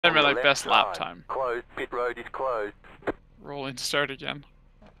I meant like best lap time. Closed. Pit road is closed. Rolling start again.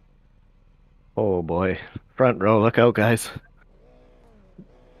 Oh boy. Front row, look out, guys.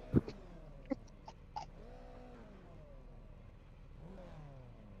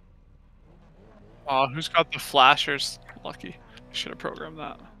 Oh, who's got the flashers? Lucky. I should have programmed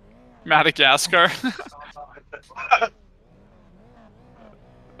that. Madagascar.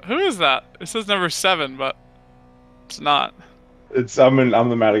 Who is that? It says number 7, but it's not. I'm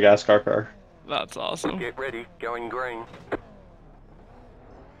the Madagascar car. That's awesome. Get ready. Going green.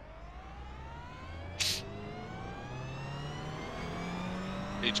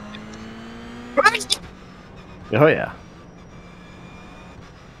 Oh yeah.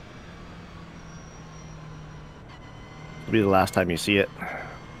 It'll be the last time you see it.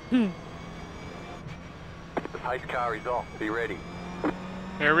 The pace car is off. Be ready.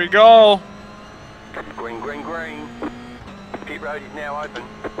 Here we go. Green, green, green. Pit road is now open.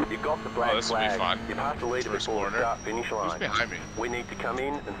 You've got the black this will flag. be fun. You passed the leader First before the corner. start finish Who's line. behind me? We need to come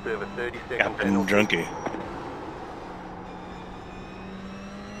in and serve a 30-second Captain penalty. Drunky.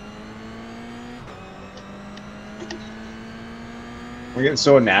 I'm getting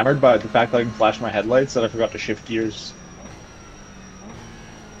so enamored by the fact that I can flash my headlights that I forgot to shift gears.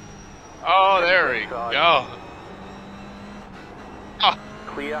 Oh, there we go. Oh,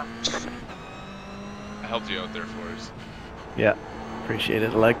 Clear. I helped you out there, Forrest. Yeah. Appreciate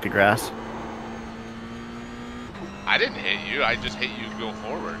it. I like the grass. I didn't hit you. I just hit you to go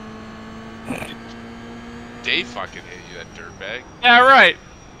forward. Dave fucking hit you, that dirtbag. Yeah, right.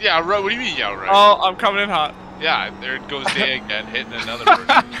 Yeah, right. What do you mean, yeah, right? Oh, I'm coming in hot. Yeah, there goes Day again, hitting another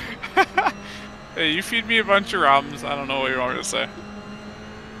person. Hey, you feed me a bunch of rums. I don't know what you want me to say.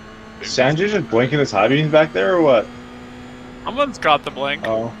 Sanjay just blinking his high beams back there or what? Someone's got the blink.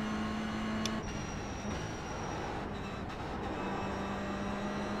 Oh.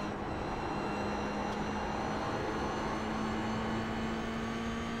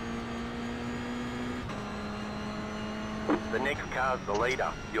 The next car's the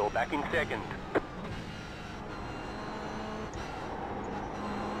leader. You're back in second.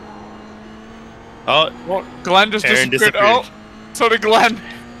 Oh, Well, Glenn just Aaron disappeared. disappeared. Oh, so did Glenn.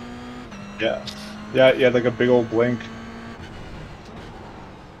 Yeah. Yeah, like a big old blink.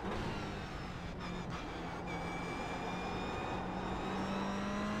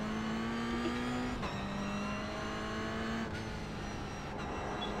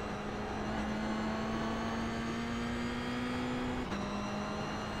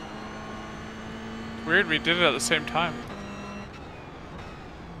 Weird, we did it at the same time.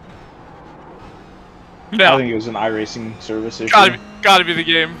 I No, think it was an iRacing service issue. gotta be the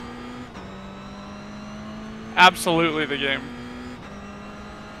game. Absolutely the game.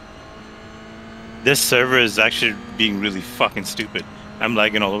 this server is actually being really fucking stupid. I'm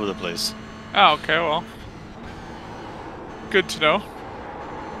lagging all over the place. Oh, okay, well. Good to know.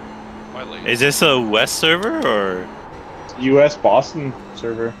 My lady. Is this a West server or? US Boston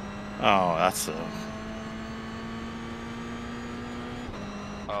server. Oh, that's a.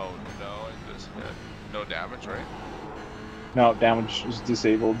 Oh no, I just hit. No damage, right? No, damage is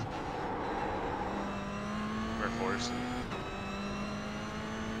disabled. Or Forrest.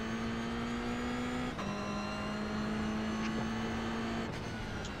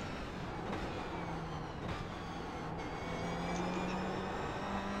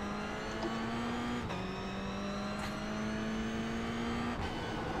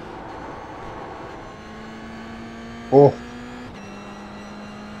 Oh.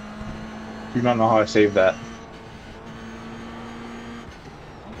 Do not know how I saved that.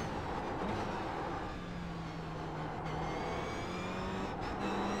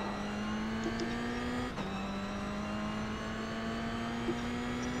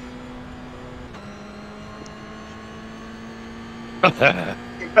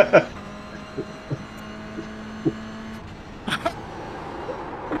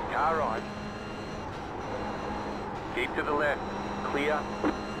 Car right. Keep to the left. Clear.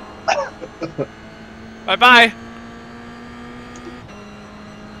 Bye-bye.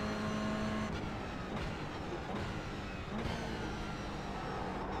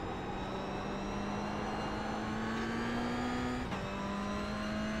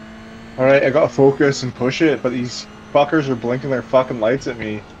 Alright, I gotta focus and push it, but these fuckers are blinking their fucking lights at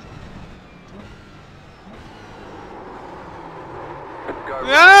me. Go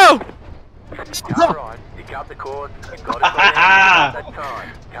No! Car right. Pick up the course. You've got to go down that time.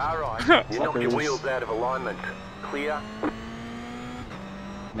 Car right. You knock your Fuckers. wheels out of alignment. Clear.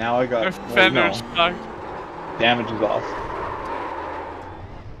 Now I got My well, fender's no, stuck. damage is off.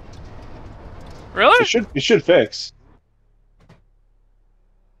 Really? It should fix.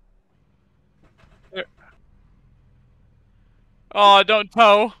 Oh, don't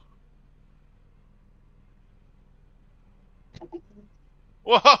tow.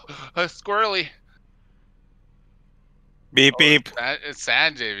 Whoa, a squirrely. Beep Oh, beep. it's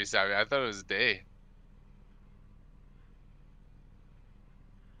Sanjay beside me. I thought it was Day.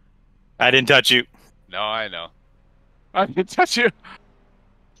 I didn't touch you. No, I know. I didn't touch you.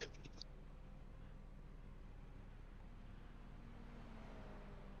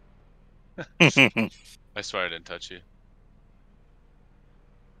 I swear I didn't touch you.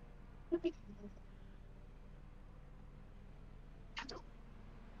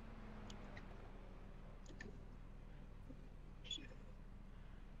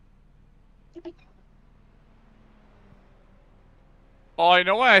 Oh, you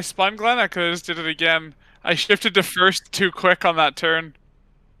know why I spun, Glenn? I could have just did it again. I shifted to first too quick on that turn.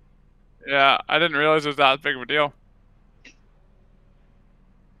 Yeah, I didn't realize it was that big of a deal.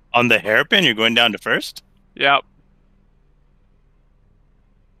 On the hairpin, you're going down to first? Yep.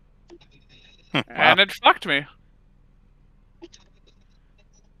 Wow. And it fucked me.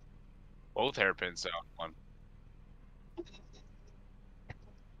 Both hairpins down one.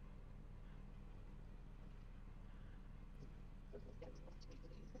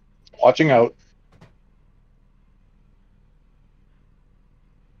 Watching out.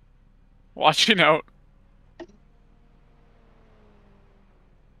 Watching out.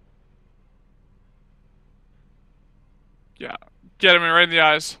 Yeah. Get him right in the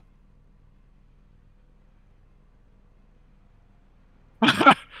eyes.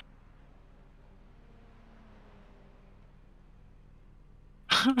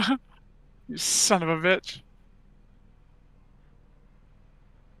 You son of a bitch.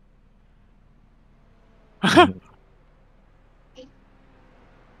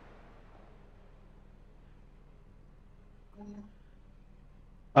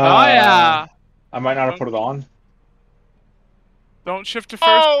 Oh yeah. I might not have put it on. Don't shift to first.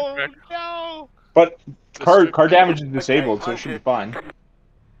 Oh Rick. no! But The car strip- damage is disabled, so it should be fine.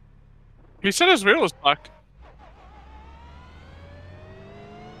 He said his wheel was fucked.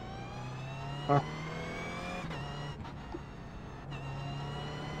 Huh.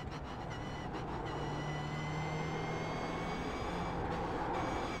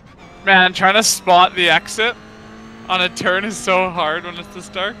 Man, trying to spot the exit on a turn is so hard when it's this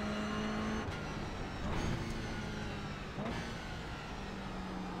dark.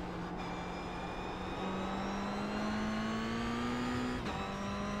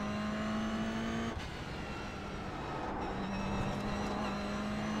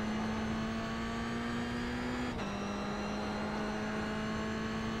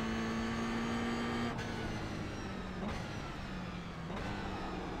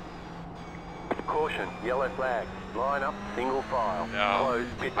 Caution, yellow flag. Line up, single file. No. Close,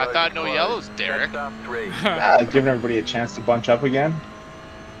 pit I road thought is no closed. yellows, Derek. Start 3. Giving everybody a chance to bunch up again.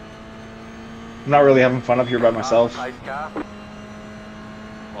 I'm not really having fun up here by myself. Pace car.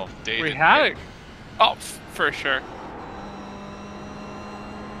 Well, Day We didn't had get it. Oh, for sure.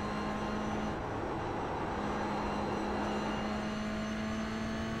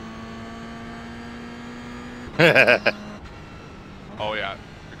 Oh yeah,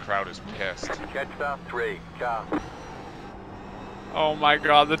 the crowd is pissed. Catch start 3. Car. Oh my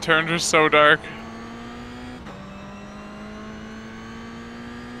god, the turns are so dark.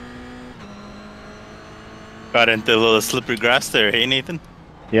 Got into a little slippery grass there, hey Nathan?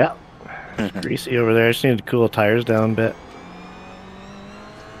 Yeah. It's greasy over there. I just need to cool the tires down a bit.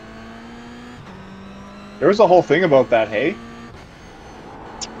 There was a whole thing about that, hey?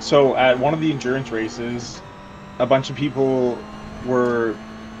 So at one of the endurance races, a bunch of people were...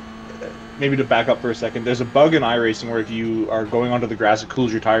 Maybe to back up for a second, there's a bug in iRacing where if you are going onto the grass, it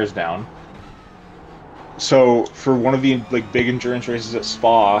cools your tires down. So for one of the big endurance races at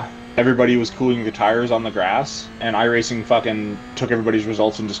Spa, everybody was cooling the tires on the grass, and iRacing fucking took everybody's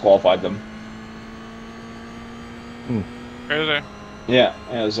results and disqualified them. Crazy. Yeah,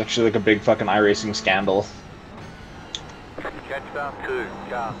 it was actually like a big fucking iRacing scandal. Catch start 2.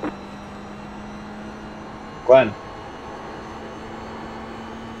 Car. Glenn.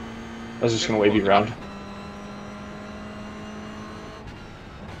 I was just gonna wave you around.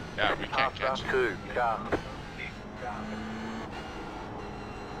 Yeah, we can't Half catch start it. 2. Car.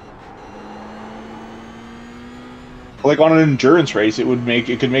 Like on an endurance race, it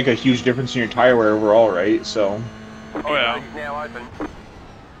could make a huge difference in your tire wear overall, right? So Oh yeah. Pit road is now open.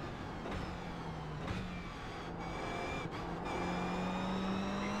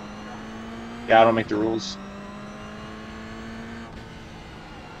 yeah, I don't make the rules.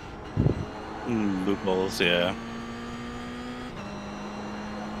 Loopholes, yeah.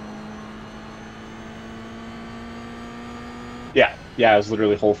 Yeah, it was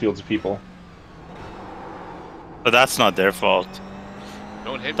literally whole fields of people. But that's not their fault.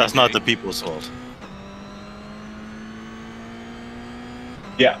 Don't hit me. That's not the Kitty. people's fault.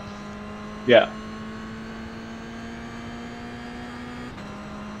 Yeah.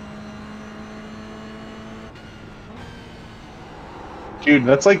 Dude,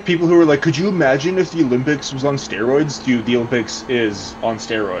 that's like people who are like, could you imagine if the Olympics was on steroids? Dude, the Olympics is on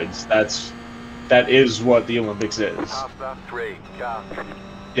steroids. That is what the Olympics is. Pasta 3, car.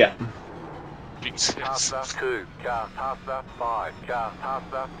 Yeah. Jesus. Pasta 2, car. Pasta 5, car.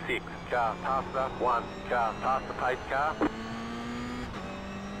 Pasta 6, car. Pasta 1, car. Pasta pace car.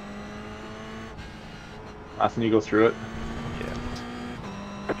 Nothing, you go through it.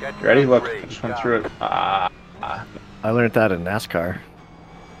 Catch You ready? Look, three, I just went car. through it. I learned that in NASCAR.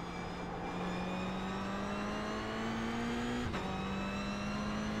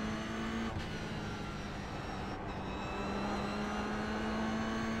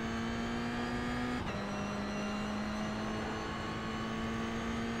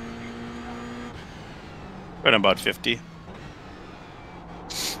 Right about 50.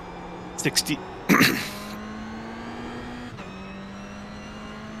 60.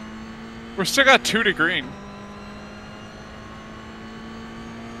 We're still got 2 to green.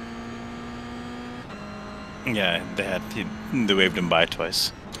 Yeah, they waved him by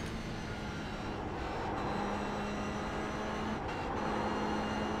twice.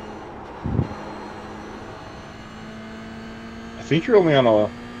 I think you're only on a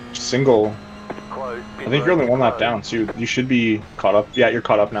single. Close. I think you're only one lap down, so you should be caught up. Yeah, you're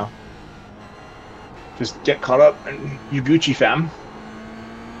caught up now. Just get caught up and you Gucci, fam.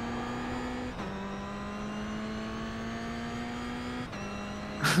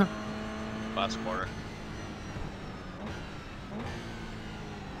 Last quarter.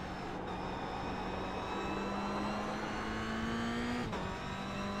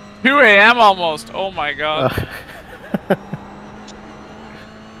 Two a.m. almost. Oh my god.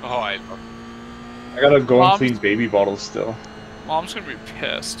 Oh, I I gotta go Mom- and clean baby bottles still. Mom's gonna be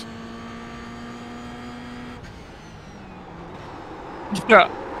pissed. Yeah.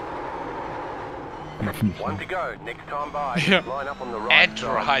 One to go. Next time by. Yeah. Line up on the right and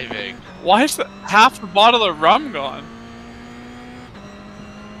side. driving. Why is half the bottle of rum gone?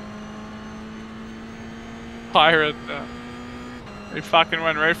 Pirate. They fucking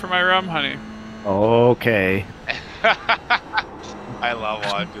went right for my rum, honey. Okay. I love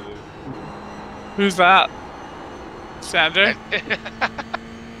watching it. Who's that? Sanjay?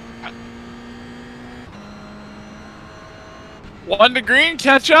 One to green,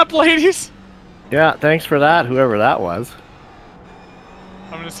 catch up, ladies. Yeah, thanks for that, whoever that was.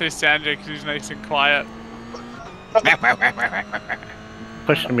 I'm gonna say Sanjay because he's nice and quiet.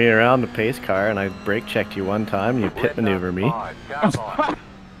 Pushing me around the pace car, and I brake checked you one time, and you pit maneuver me. 5, car 5.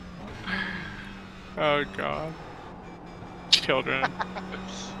 Oh god. Children.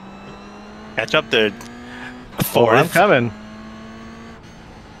 Catch up there. Oh, Fourth. I'm coming.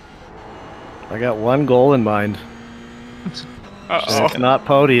 I got one goal in mind. And Uh it's not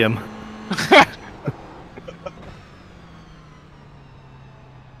podium. oh.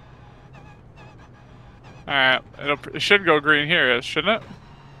 Alright, it should go green here, shouldn't it?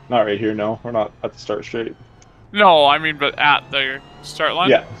 Not right here, no. We're not at the start straight. No, I mean, but at the start line?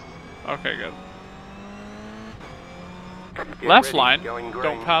 Yeah. Okay, good. Get Left ready, line, going green.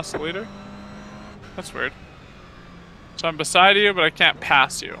 don't pass the leader? That's weird. So I'm beside you, but I can't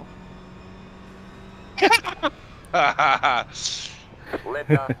pass you.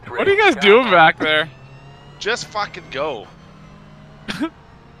 Letter 3, What are you guys car doing 5. back there? Just fucking go.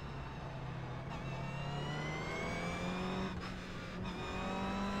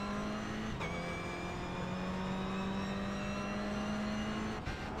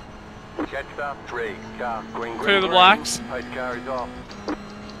 Catch up 3, car. Green, green, Clear the green. blacks. Pace car is off.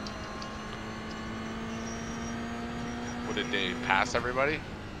 What did they pass everybody?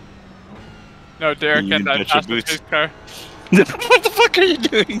 No, Derek You and I bet your passed the boots. pace car. What the fuck are you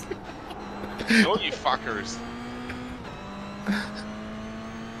doing? No, you fuckers.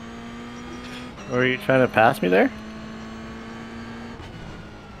 Were you trying to pass me there?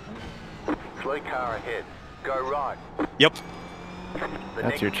 Slow car ahead. Go right. Yep. The That's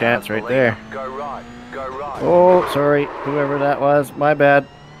next your car's chance the right leader. there. Go right. Go right. Oh, sorry, whoever that was. My bad.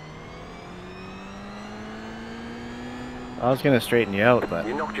 I was gonna straighten you out, but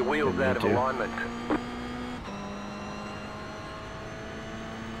You knocked your wheels Didn't out of need to. alignment.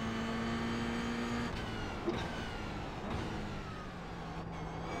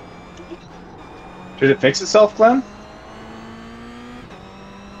 Did it fix itself, Glenn?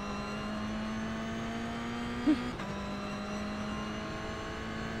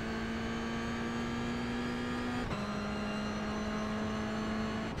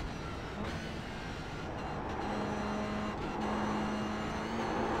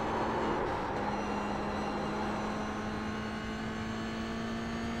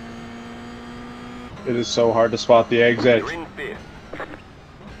 It is so hard to spot the exit. You're in fifth.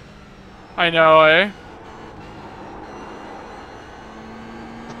 I know, eh?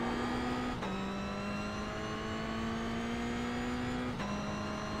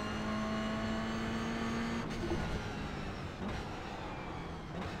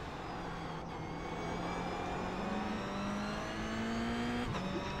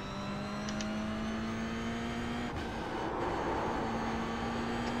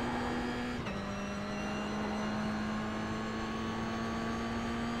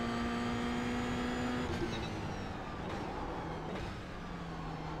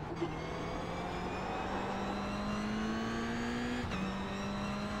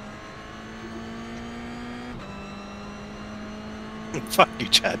 Fuck you,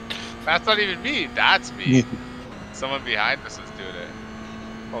 Chad. That's not even me. That's me. Someone behind us is doing it.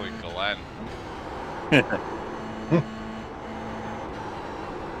 Probably Glenn.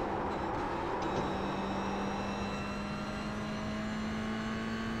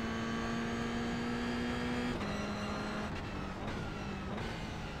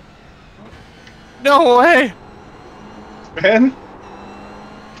 No way! Ben?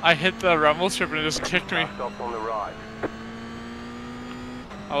 I hit the rumble strip and it just kicked me. Car stop on the right.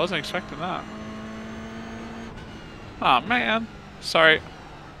 I wasn't expecting that. Aw, man. Sorry.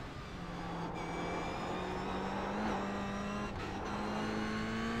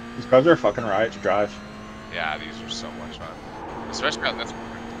 These cars are a fucking riot to drive. Yeah, these are so much fun. Especially on this one.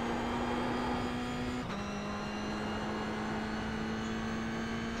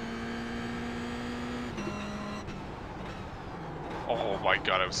 Oh my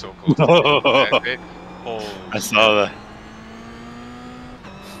god, I'm so close. Oh, I saw that.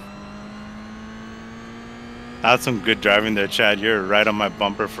 That's some good driving there, Chad. You're right on my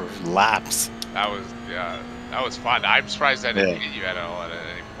bumper for laps. that was, yeah, that was fun. I'm surprised I didn't Yeah. hit you at all at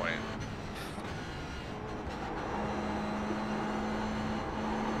any point.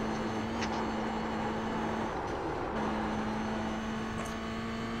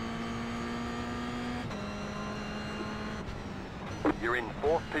 You're in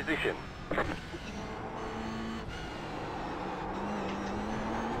fourth position.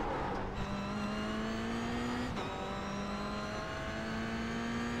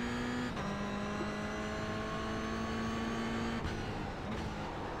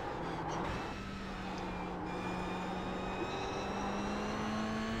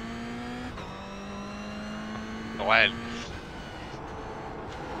 Glenn.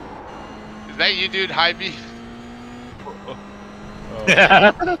 Is that you, dude? Hide me.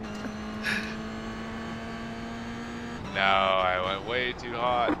 No, I went way too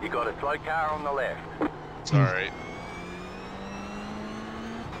hot. You got a slow car on the left. Sorry.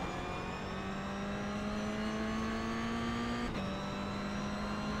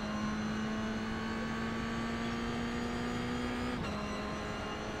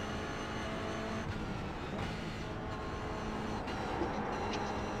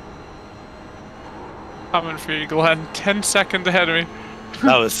 Coming for you, Glenn. 10 seconds ahead of me.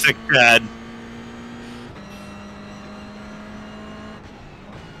 That was sick, Chad.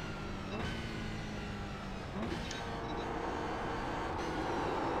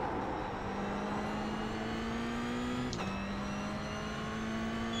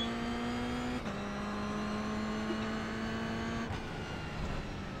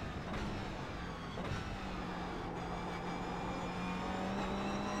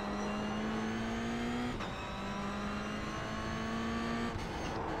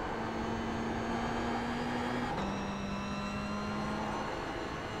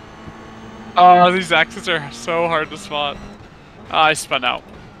 Oh, these exits are so hard to spot. Ah, I spun out.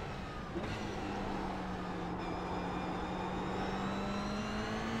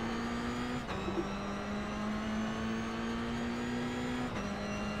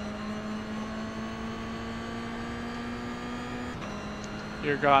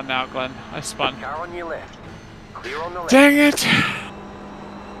 You're gone now, Glenn. I spun. Car on your left. Clear on the left. Dang it!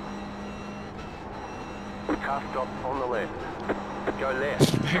 Car stop on the left. Go left.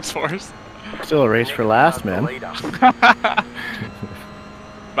 Thanks, Forrest. Still a race for last, man.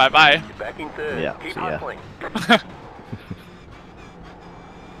 Bye-bye. You're back in third. Yeah, Keep see ya. hustling.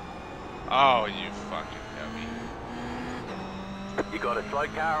 Oh, you fucking dummy. You got a slow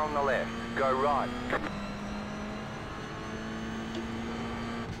car on the left. Go right.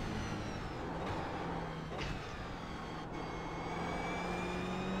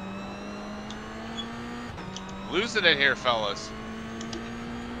 Losing it here, fellas.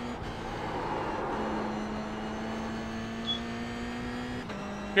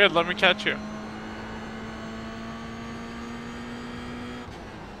 Good, let me catch you.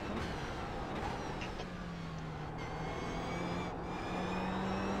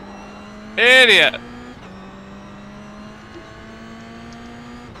 Idiot.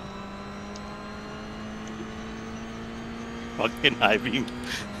 Fucking high beam.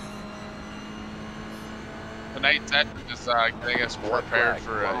 The night session is getting us prepared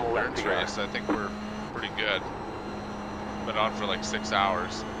for an endurance race. I think we're pretty good. Been on for like 6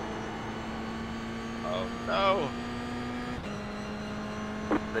 hours. Oh no!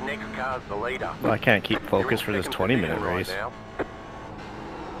 The next car's the leader. Well, I can't keep focus for this 20-minute race. Now.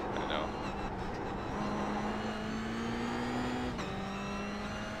 I know.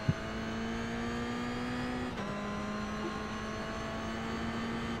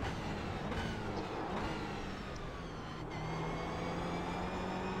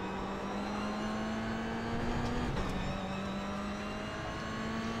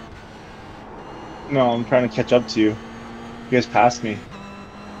 No, I'm trying to catch up to you. You guys passed me.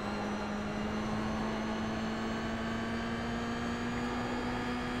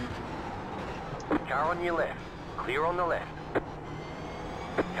 Car on your left. Clear on the left.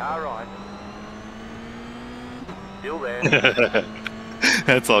 Car right. Still there.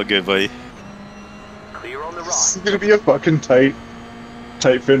 That's all good, buddy. Clear on the This is right. gonna be a fucking tight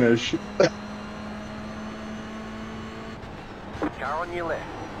finish. Car on your left.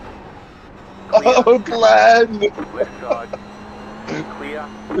 Oh, Glenn! Left side. Clear.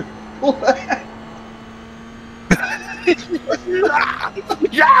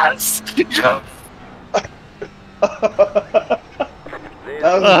 Yes! There's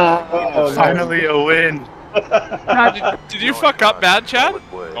Oh, Finally a win. Did you fuck up bad, Chad?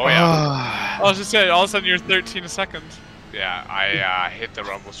 Oh yeah. I was just saying, all of a sudden you're 13 seconds. Yeah, I hit the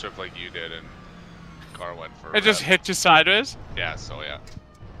rumble strip like you did, and car went for. It just hit you sideways. Yeah, so yeah.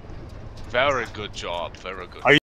 Very good job. Very good. Are you